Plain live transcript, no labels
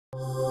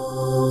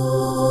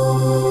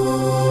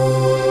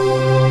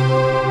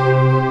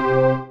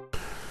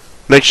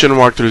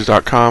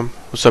NextGenWalkthroughs.com.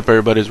 What's up,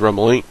 everybody? It's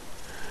Rumble Inc.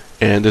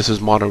 And this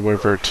is Modern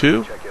Warfare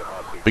 2,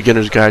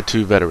 Beginner's Guide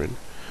to Veteran.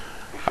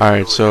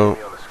 Alright, so,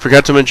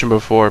 forgot to mention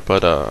before,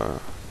 but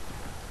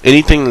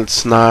anything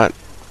that's not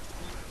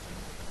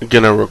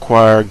gonna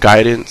require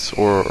guidance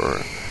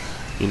or,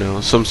 you know,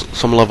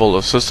 some level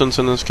of assistance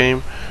in this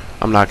game,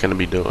 I'm not gonna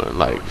be doing.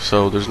 Like,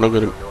 so there's not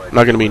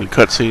gonna be any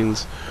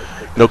cutscenes,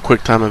 no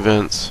quick time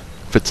events.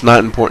 If it's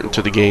not important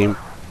to the game,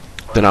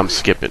 then I'm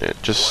skipping it,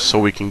 just so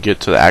we can get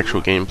to the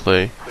actual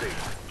gameplay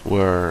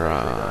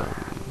where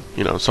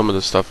you know, some of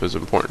this stuff is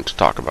important to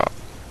talk about.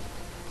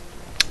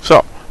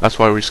 So that's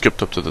why we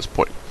skipped up to this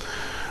point.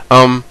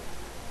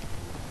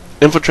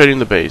 Infiltrating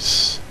the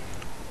base.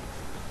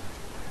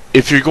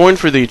 If you're going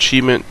for the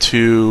achievement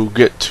to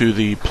get to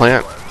the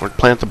plant or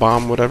plant the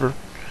bomb, whatever,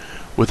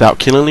 without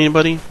killing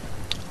anybody,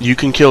 you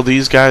can kill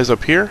these guys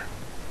up here,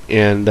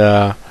 and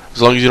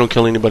as long as you don't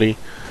kill anybody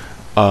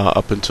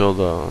up until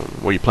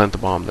where you plant the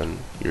bomb, then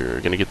you're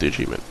gonna get the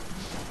achievement.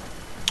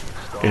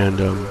 And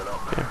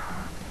yeah.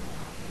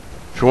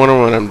 If you're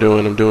wondering what I'm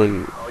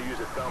doing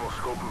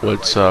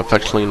what's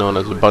affectionately known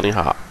as a bunny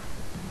hop.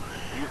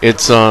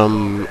 It's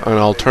an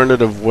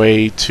alternative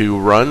way to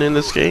run in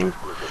this game.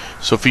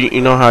 So if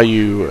you know how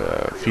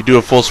if you do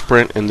a full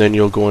sprint and then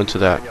you'll go into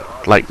that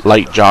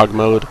light jog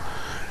mode,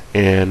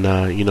 and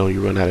you know,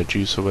 you run out of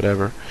juice or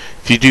whatever.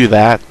 If you do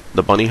that,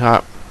 the bunny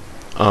hop,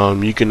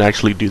 you can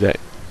actually do that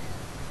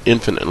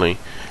infinitely,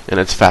 and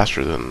it's a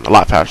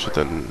lot faster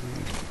than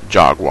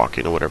jog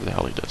walking or whatever the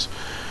hell he does.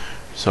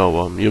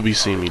 So you'll be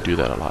seeing me do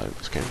that a lot in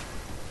this game.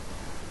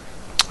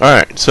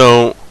 Alright,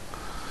 so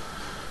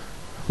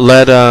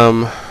let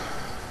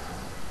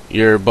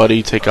your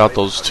buddy take out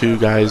those two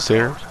guys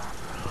there.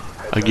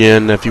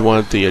 Again, if you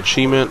want the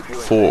achievement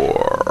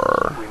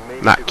for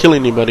not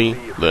killing anybody,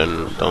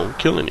 then don't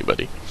kill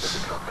anybody.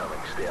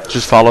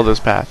 Just follow this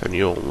path and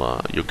you'll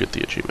get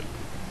the achievement.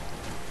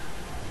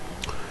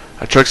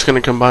 A truck's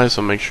gonna come by,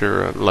 so make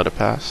sure and let it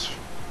pass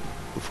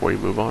before you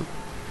move on.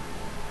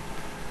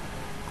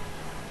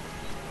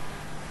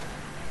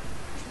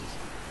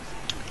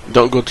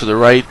 Don't go to the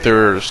right,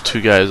 there's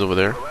two guys over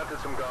there.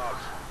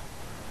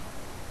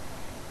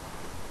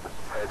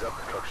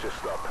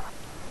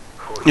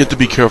 You have to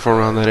be careful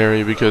around that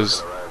area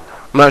because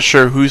I'm not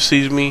sure who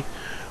sees me,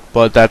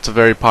 but that's a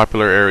very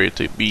popular area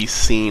to be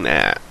seen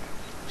at.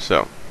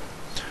 So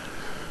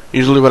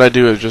usually what I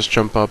do is just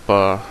jump up,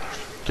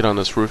 get on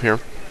this roof here.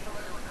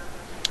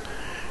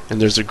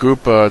 And there's a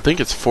group, I think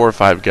it's 4 or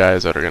 5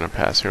 guys that are going to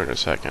pass here in a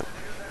second.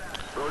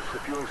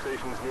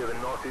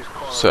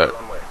 So,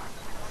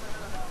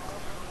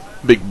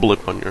 big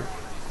blip on your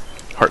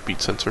heartbeat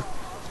sensor.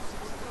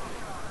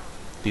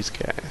 These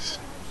guys.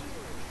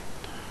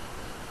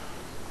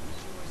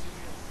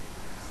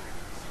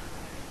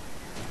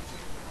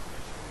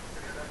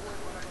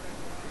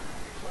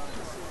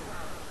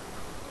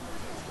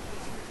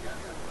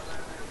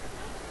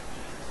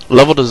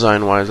 Level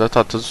design wise, I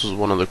thought this was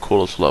one of the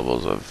coolest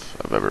levels I've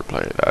ever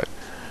played.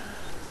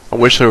 I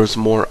wish there was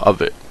more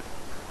of it.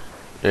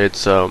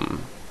 It's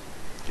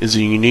is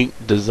a unique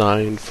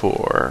design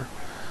for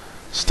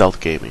stealth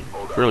gaming.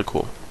 Really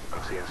cool.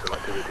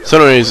 So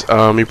anyways,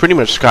 you're pretty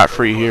much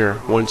scot-free here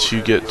once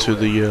you get to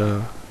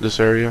the this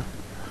area.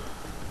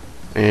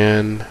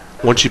 And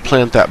once you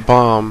plant that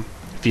bomb,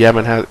 if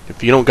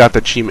you don't got the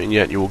achievement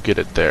yet, you will get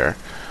it there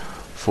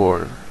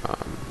for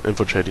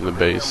infiltrating the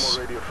base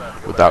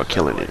without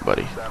killing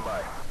anybody.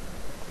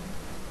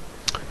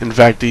 In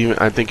fact, even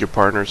I think your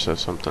partner says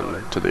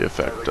something to the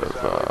effect of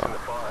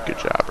 "good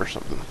job" or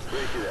something.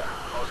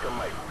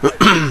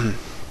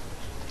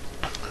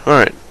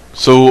 Alright,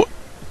 so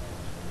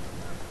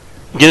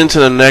getting to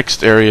the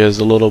next area is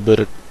a little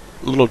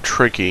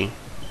tricky,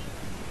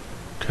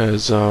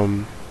 because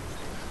you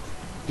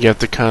have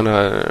to kind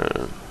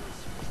of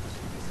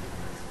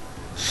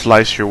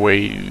slice your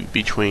way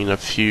between a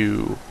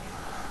few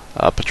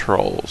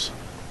patrols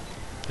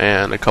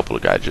and a couple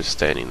of guys just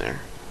standing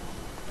there.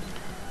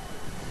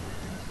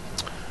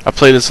 I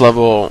played this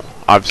level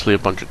obviously a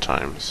bunch of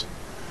times,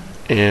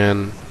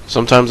 and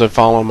sometimes I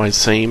follow my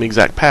same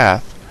exact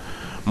path.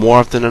 More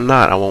often than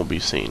not, I won't be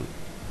seen,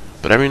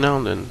 but every now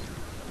and then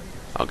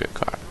I'll get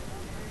caught.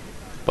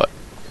 But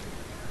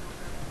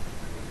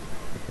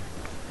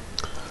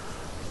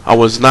I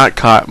was not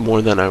caught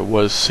more than I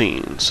was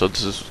seen, so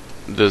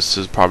this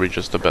is probably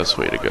just the best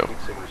way to go,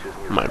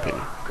 in my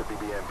opinion.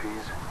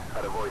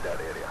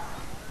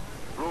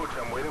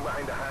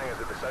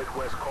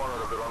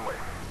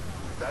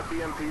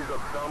 BMP's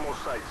got thermal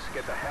sights.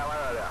 Get the hell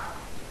out of there.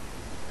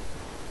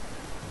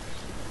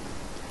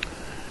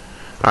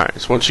 Alright,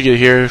 so once you get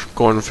here,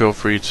 go on and feel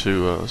free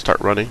to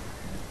start running.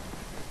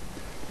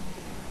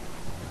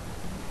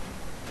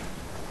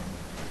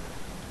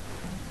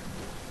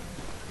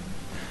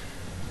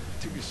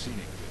 Took a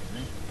scenic,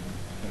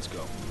 let's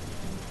go.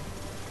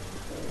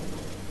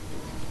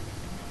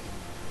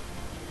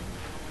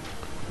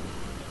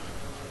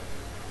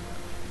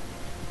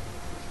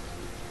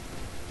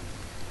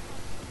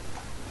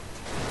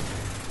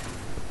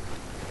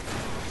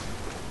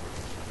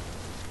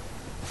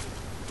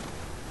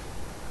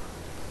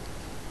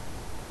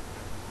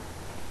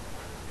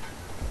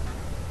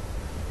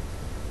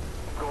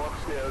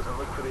 and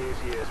look for the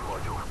ACS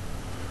module.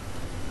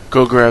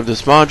 Go grab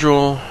this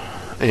module,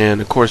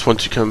 and of course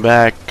once you come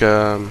back,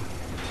 your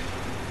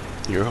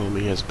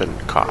homie has been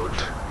caught.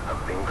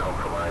 I've been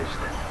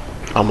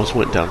compromised. Almost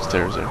went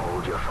downstairs there.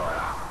 Hold your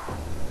fire.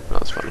 That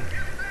was funny.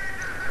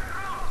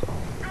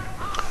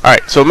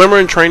 Alright, so remember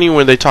in training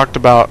when they talked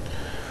about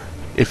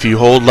if you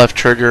hold left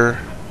trigger,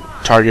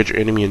 target your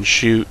enemy and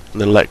shoot,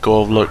 and then let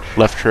go of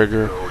left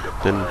trigger,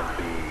 then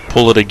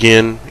pull it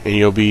again, and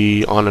you'll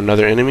be on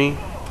another enemy.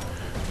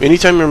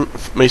 Anytime you're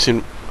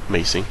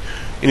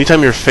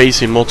anytime you're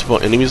facing multiple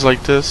enemies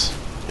like this,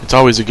 it's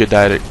always a good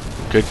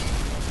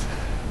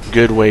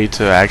way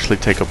to actually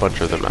take a bunch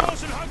of them out.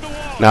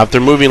 Now, if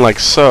they're moving like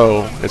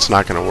so, it's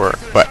not going to work.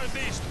 But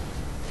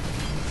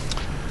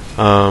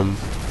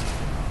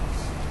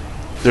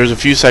there's a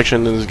few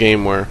sections in this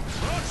game where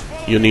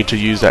you'll need to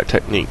use that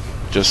technique,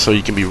 just so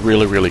you can be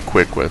really, really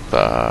quick with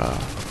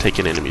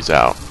taking enemies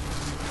out,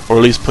 or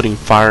at least putting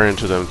fire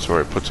into them so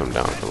it puts them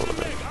down for a little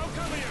bit.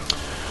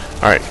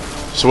 Alright,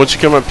 so once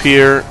you come up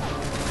here,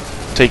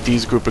 take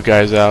these group of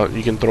guys out.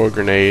 You can throw a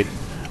grenade.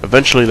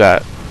 Eventually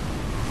that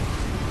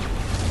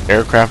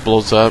aircraft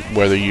blows up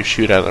whether you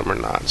shoot at them or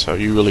not, so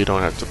you really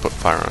don't have to put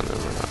fire on them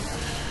or not.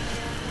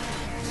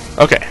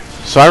 Okay,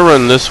 so I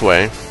run this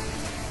way,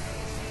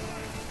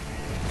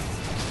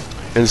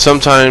 and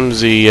sometimes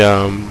the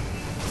you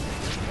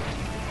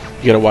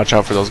gotta watch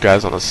out for those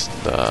guys on the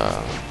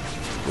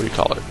what do you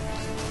call it?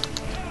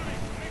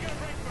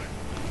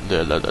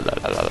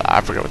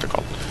 I forget what they're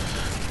called.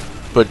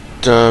 But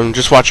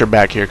just watch your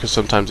back here, because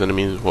sometimes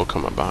enemies will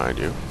come up behind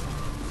you.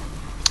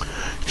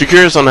 If you're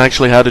curious on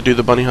actually how to do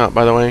the bunny hop,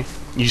 by the way,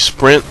 you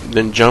sprint,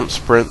 then jump,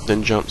 sprint,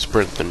 then jump,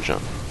 sprint, then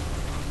jump.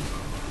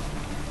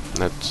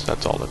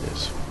 That's all it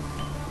is.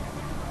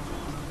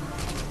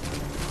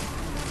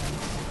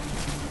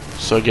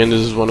 So again,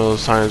 this is one of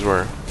those times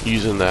where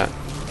using that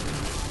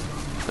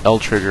L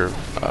trigger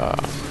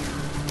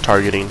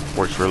targeting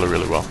works really,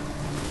 really well.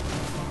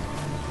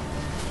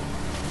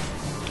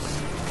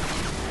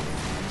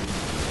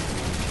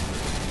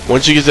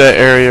 Once you get to that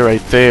area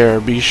right there,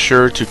 be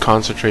sure to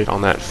concentrate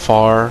on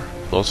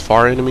those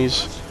far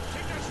enemies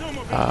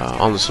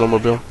on the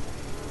snowmobile.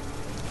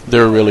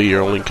 They're really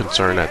your only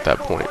concern at that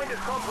point.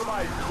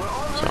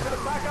 So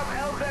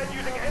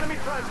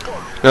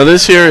now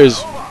this here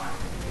is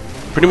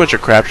pretty much a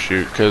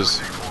crapshoot,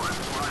 because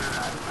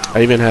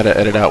I even had to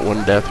edit out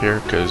one death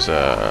here, because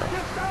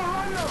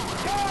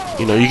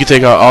you know, you can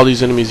take out all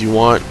these enemies you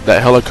want.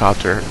 That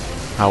helicopter,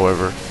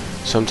 however,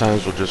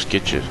 sometimes will just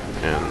get you,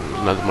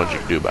 and nothing much you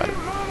can do about it.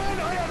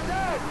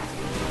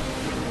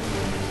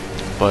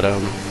 But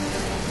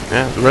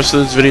yeah, the rest of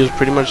this video is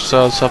pretty much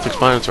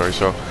self-explanatory,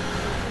 so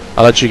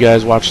I'll let you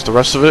guys watch the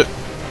rest of it,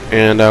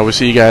 and we'll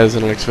see you guys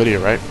in the next video,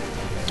 right?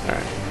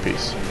 Alright,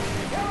 peace.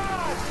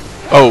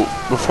 Oh,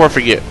 before I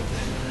forget,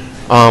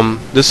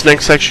 this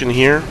next section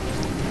here,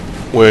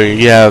 where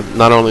you have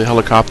not only a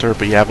helicopter,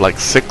 but you have like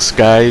 6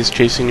 guys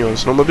chasing you on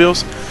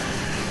snowmobiles,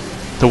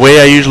 the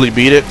way I usually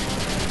beat it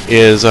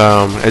is,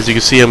 as you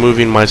can see, I'm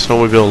moving my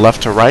snowmobile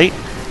left to right.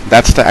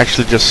 That's to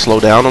actually just slow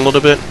down a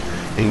little bit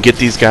and get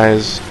these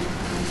guys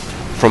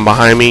from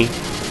behind me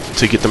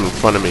to get them in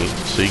front of me.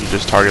 So you can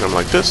just target them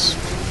like this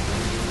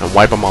and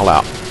wipe them all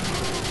out.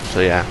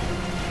 So yeah,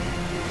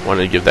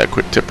 wanted to give that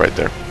quick tip right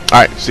there.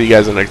 Alright, see you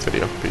guys in the next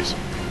video. Peace.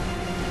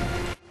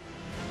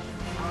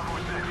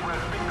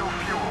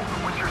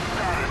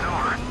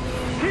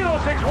 Kilo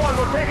 6-1,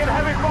 we're taking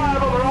heavy fire,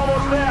 but we're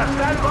almost there.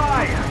 Stand by.